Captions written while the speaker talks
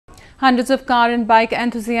Hundreds of car and bike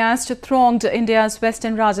enthusiasts thronged India's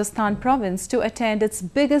western Rajasthan province to attend its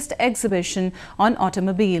biggest exhibition on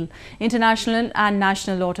automobile. International and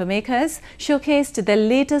national automakers showcased their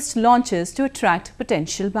latest launches to attract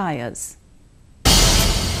potential buyers.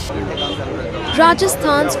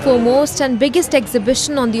 Rajasthan's foremost and biggest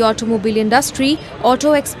exhibition on the automobile industry,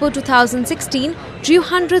 Auto Expo 2016, drew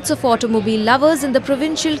hundreds of automobile lovers in the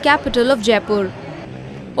provincial capital of Jaipur.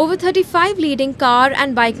 Over 35 leading car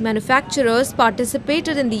and bike manufacturers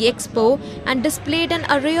participated in the expo and displayed an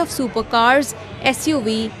array of supercars,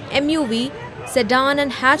 SUV, MUV, sedan and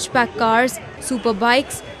hatchback cars,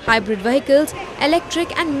 superbikes, hybrid vehicles,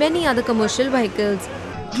 electric and many other commercial vehicles.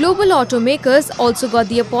 Global automakers also got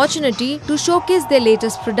the opportunity to showcase their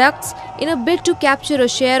latest products in a bid to capture a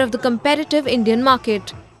share of the competitive Indian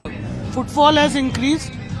market. Footfall has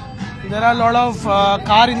increased. There are a lot of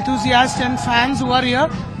car enthusiasts and fans who are here,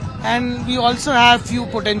 and we also have few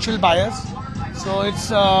potential buyers. So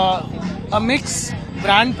it's a mix,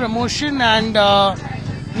 brand promotion and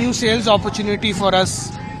new sales opportunity for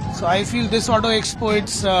us. So I feel this Auto Expo,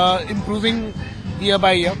 it's improving year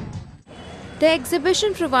by year. The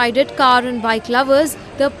exhibition provided car and bike lovers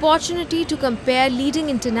the opportunity to compare leading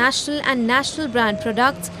international and national brand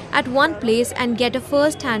products at one place and get a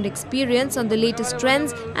first-hand experience on the latest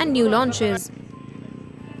trends and new launches.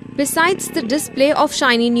 Besides the display of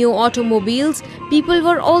shiny new automobiles, people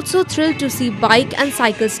were also thrilled to see bike and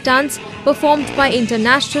cycle stunts performed by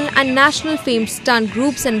international and national famed stunt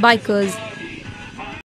groups and bikers.